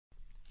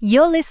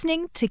You're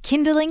listening to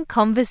Kindling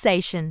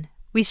Conversation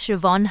with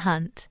Siobhan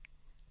Hunt,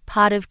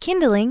 part of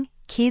Kindling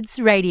Kids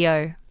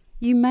Radio.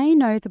 You may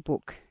know the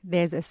book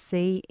There's a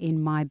Sea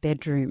in My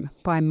Bedroom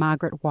by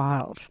Margaret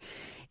Wild.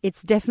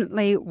 It's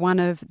definitely one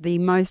of the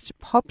most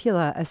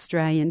popular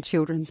Australian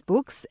children's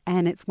books,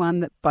 and it's one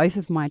that both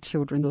of my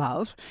children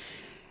love.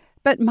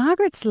 But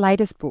Margaret's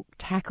latest book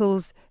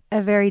tackles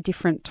a very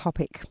different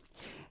topic.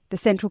 The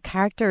central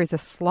character is a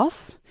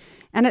sloth,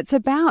 and it's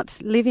about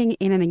living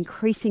in an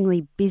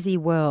increasingly busy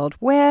world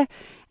where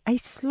a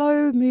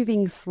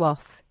slow-moving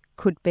sloth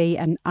could be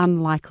an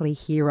unlikely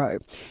hero.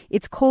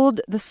 It's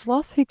called The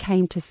Sloth Who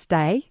Came to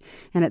Stay,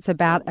 and it's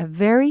about a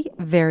very,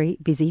 very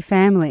busy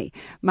family.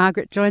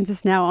 Margaret joins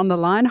us now on the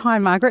line. Hi,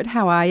 Margaret.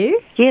 How are you?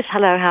 Yes,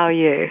 hello. How are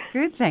you?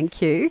 Good, thank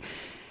you.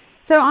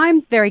 So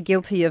I'm very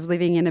guilty of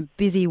living in a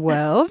busy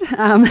world.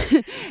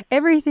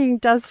 Everything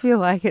does feel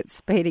like it's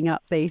speeding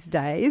up these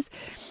days.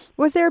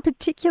 Was there a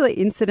particular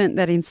incident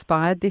that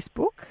inspired this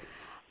book?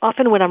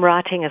 Often when I'm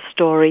writing a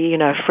story,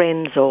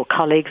 friends or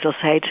colleagues will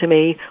say to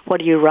me,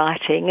 "What are you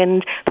writing?"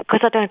 And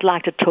because I don't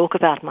like to talk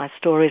about my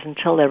stories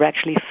until they're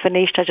actually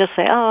finished, I just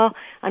say, "Oh,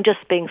 I'm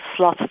just being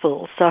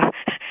slothful." So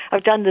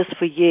I've done this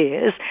for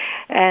years.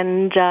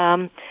 And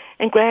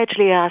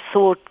gradually I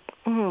thought,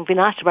 it'd be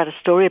nice to write a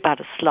story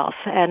about a sloth.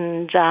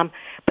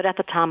 But at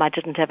the time I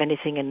didn't have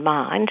anything in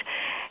mind.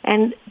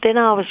 And then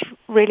I was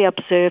really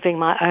observing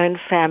my own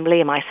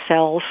family,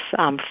 myself,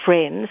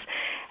 friends,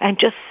 and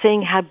just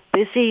seeing how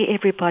busy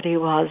everybody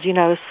was.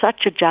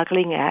 Such a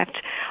juggling act.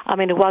 I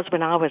mean, it was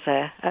when I was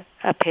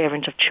a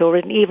parent of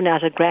children, even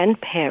as a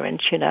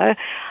grandparent,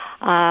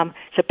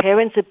 So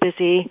parents are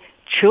busy.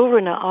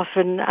 Children are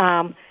often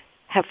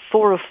have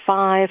 4 or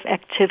 5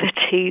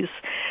 activities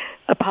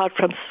apart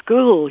from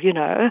school,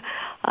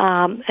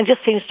 it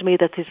just seems to me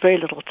that there's very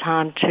little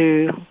time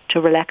to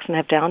relax and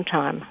have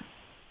downtime.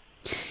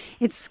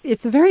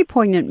 It's a very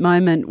poignant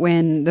moment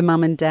when the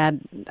mum and dad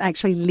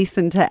actually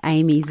listen to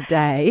Amy's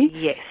day.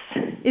 Yes.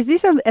 Is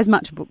this as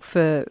much a book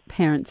for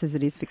parents as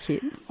it is for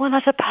kids? Well,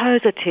 I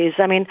suppose it is.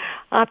 I mean,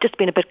 I've just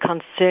been a bit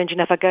concerned,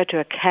 if I go to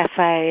a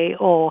cafe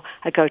or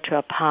I go to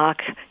a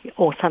park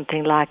or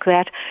something like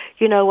that,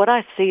 what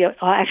I see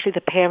are actually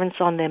the parents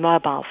on their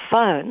mobile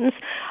phones,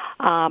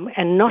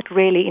 and not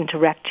really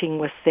interacting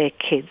with their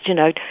kids,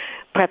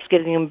 perhaps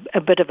getting them a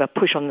bit of a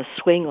push on the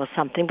swing or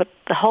something, but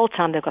the whole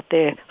time they've got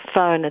their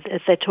phone as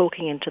they're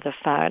talking into the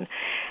phone.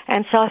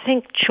 And so I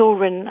think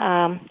children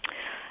are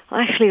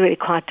actually really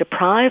quite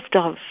deprived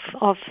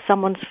of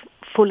someone's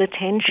full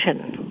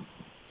attention.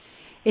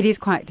 It is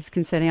quite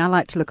disconcerting. I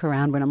like to look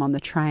around when I'm on the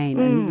train,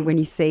 and when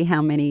you see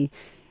how many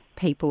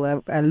people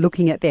are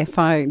looking at their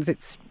phones,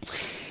 it's...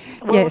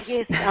 Well, yes.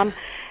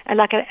 And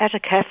like at a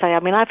cafe,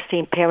 I've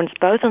seen parents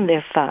both on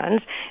their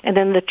phones, and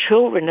then the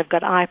children have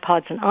got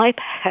iPods and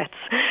iPads,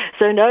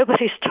 so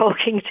nobody's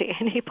talking to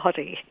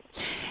anybody.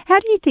 How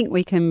do you think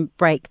we can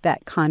break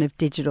that kind of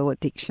digital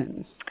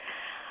addiction?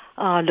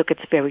 Oh, look,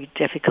 it's very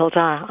difficult.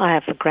 I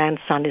have a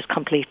grandson who's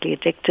completely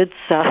addicted,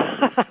 so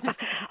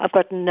I've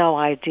got no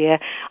idea.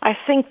 I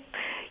think,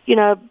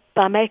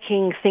 by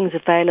making things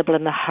available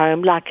in the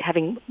home, like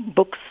having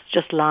books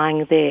just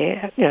lying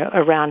there,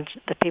 around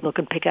that people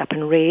can pick up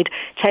and read,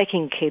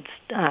 taking kids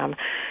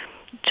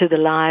to the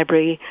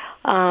library,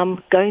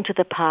 going to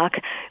the park.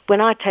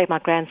 When I take my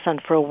grandson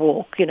for a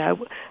walk,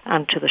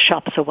 to the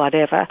shops or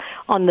whatever,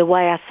 on the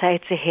way I say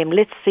to him,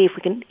 let's see if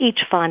we can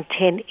each find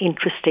 10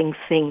 interesting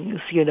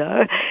things,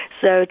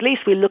 So at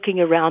least we're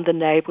looking around the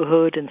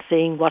neighbourhood and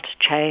seeing what's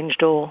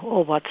changed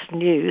or what's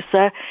new.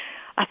 So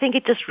I think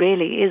it just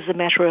really is a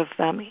matter of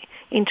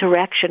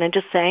interaction and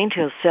just saying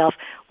to yourself,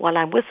 while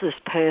I'm with this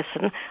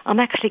person, I'm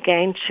actually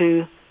going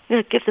to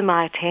give them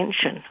my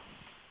attention.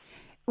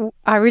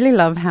 I really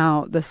love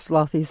how the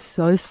sloth is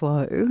so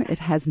slow. It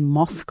has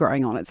moss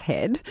growing on its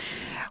head.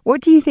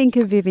 What do you think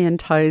of Vivian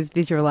Toe's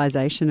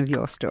visualisation of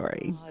your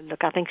story? Oh,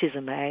 look, I think she's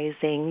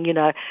amazing.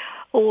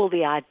 All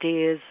the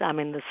ideas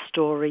in the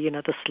story,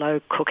 the slow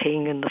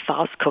cooking and the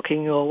fast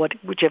cooking or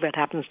whichever it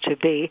happens to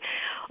be,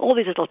 all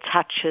these little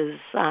touches,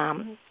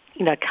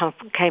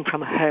 came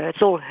from her.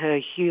 It's all her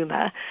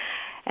humour.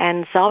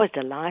 And so I was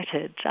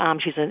delighted.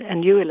 She's a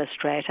new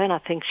illustrator, and I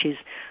think she's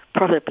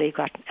probably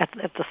got at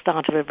the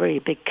start of a very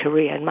big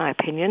career, in my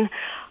opinion.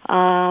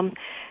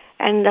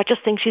 And I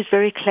just think she's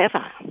very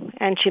clever.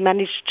 And she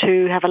managed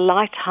to have a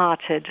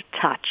light-hearted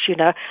touch,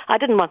 I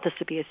didn't want this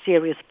to be a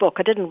serious book.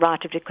 I didn't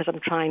write it because I'm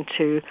trying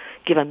to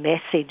give a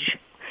message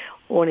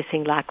or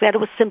anything like that. It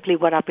was simply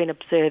what I've been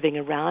observing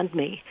around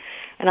me.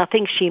 And I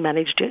think she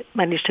managed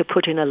to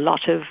put in a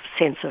lot of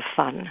sense of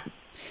fun.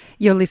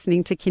 You're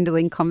listening to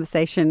Kindling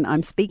Conversation.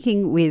 I'm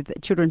speaking with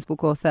children's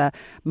book author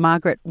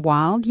Margaret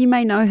Wild. You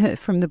may know her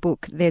from the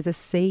book There's a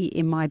Sea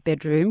in My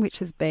Bedroom, which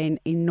has been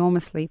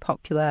enormously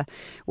popular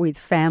with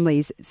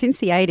families since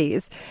the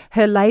 80s.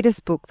 Her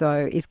latest book,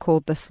 though, is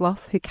called The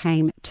Sloth Who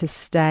Came to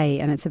Stay,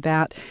 and it's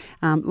about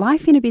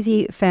life in a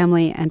busy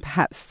family and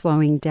perhaps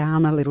slowing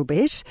down a little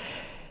bit.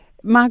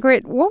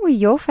 Margaret, what were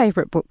your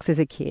favourite books as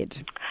a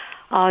kid?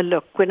 Oh,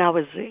 look, when I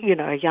was,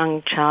 a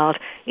young child,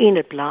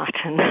 Enid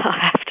Blyton,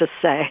 I have to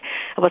say,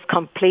 I was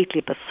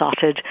completely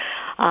besotted.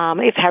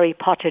 If Harry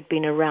Potter had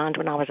been around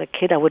when I was a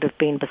kid, I would have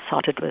been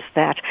besotted with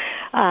that.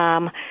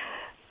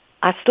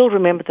 I still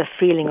remember the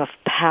feeling of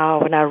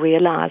power when I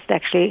realized,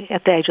 actually,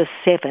 at the age of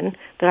 7,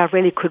 that I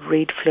really could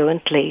read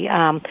fluently.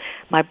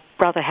 My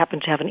brother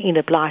happened to have an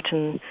Enid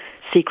Blyton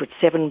Secret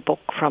 7 book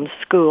from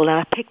school, and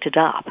I picked it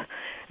up.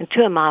 And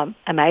to my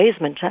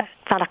amazement, I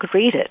found I could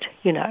read it,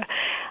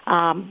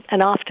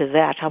 And after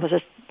that,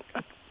 I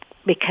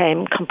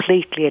became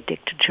completely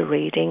addicted to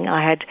reading.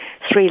 I had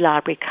 3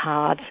 library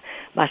cards,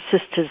 my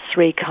sister's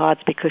 3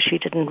 cards because she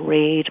didn't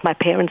read, my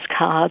parents'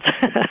 cards.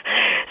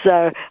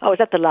 So I was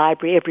at the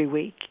library every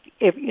week,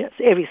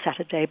 every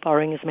Saturday,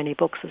 borrowing as many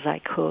books as I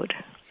could.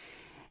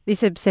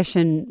 This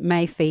obsession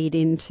may feed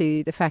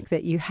into the fact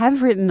that you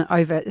have written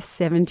over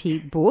 70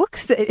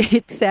 books.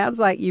 It sounds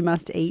like you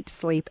must eat,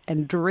 sleep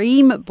and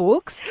dream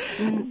books.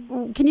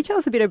 Can you tell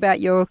us a bit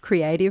about your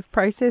creative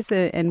process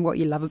and what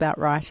you love about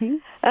writing?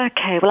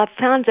 Okay, well, I've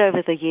found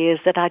over the years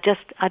that I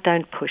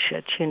don't push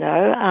it,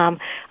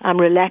 I'm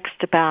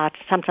relaxed about,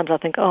 sometimes I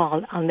think,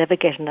 I'll never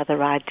get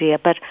another idea,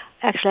 but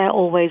actually I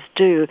always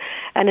do.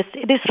 And it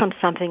is from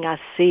something I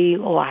see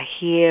or I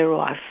hear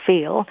or I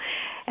feel.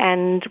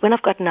 And when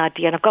I've got an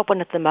idea, and I've got one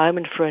at the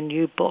moment for a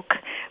new book,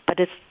 but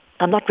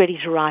I'm not ready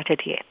to write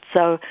it yet.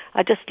 So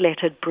I just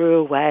let it brew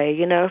away,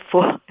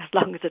 for as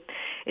long as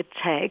it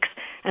takes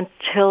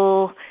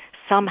until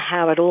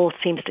somehow it all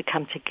seems to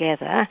come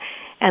together.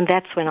 And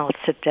that's when I'll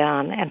sit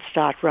down and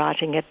start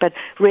writing it. But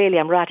really,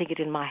 I'm writing it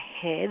in my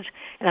head,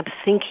 and I'm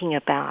thinking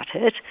about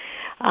it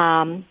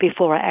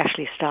before I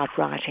actually start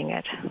writing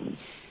it.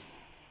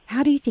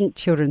 How do you think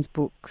children's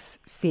books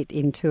fit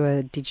into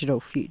a digital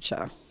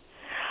future?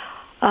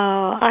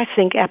 I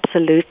think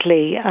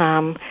absolutely.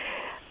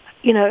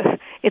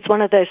 It's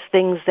one of those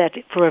things that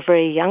for a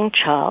very young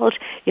child,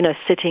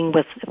 sitting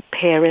with a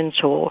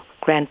parent or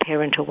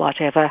grandparent or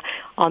whatever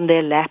on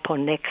their lap or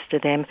next to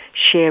them,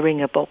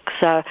 sharing a book.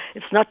 So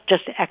it's not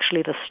just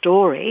actually the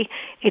story,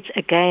 it's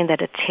again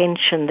that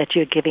attention that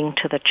you're giving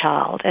to the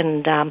child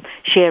and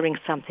sharing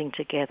something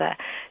together.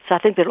 So I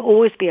think there'll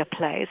always be a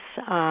place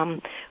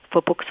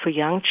for books for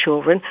young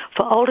children.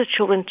 For older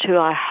children too,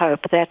 I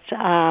hope that...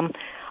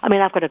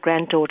 I've got a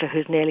granddaughter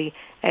who's nearly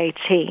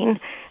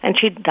 18, and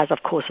she does,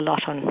 of course, a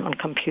lot on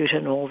computer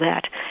and all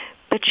that.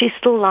 But she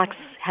still likes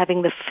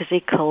having the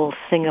physical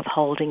thing of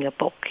holding a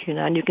book,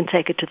 and you can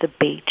take it to the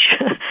beach.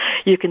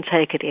 You can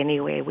take it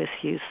anywhere with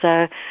you.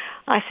 So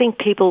I think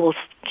people will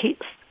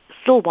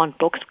still want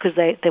books because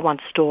they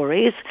want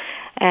stories.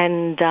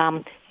 And,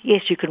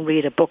 yes, you can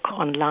read a book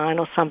online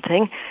or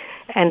something,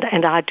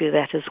 and I do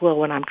that as well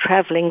when I'm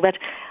traveling. But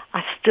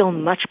I still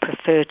much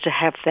prefer to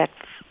have that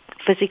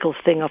physical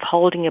thing of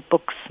holding a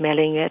book,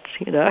 smelling it,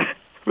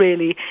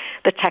 really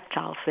the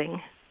tactile thing.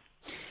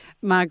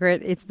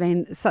 Margaret, it's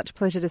been such a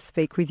pleasure to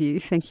speak with you.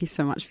 Thank you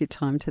so much for your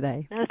time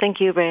today. No, thank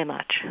you very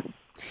much.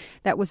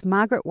 That was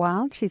Margaret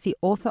Wild. She's the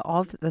author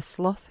of The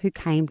Sloth Who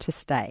Came to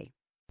Stay.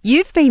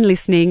 You've been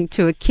listening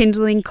to a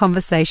Kindling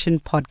Conversation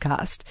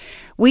podcast.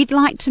 We'd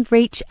like to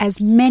reach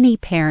as many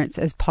parents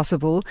as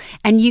possible,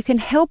 and you can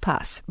help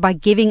us by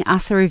giving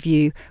us a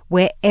review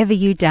wherever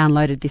you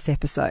downloaded this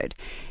episode.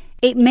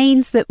 It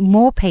means that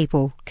more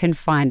people can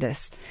find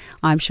us.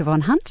 I'm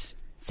Siobhan Hunt.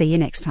 See you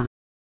next time.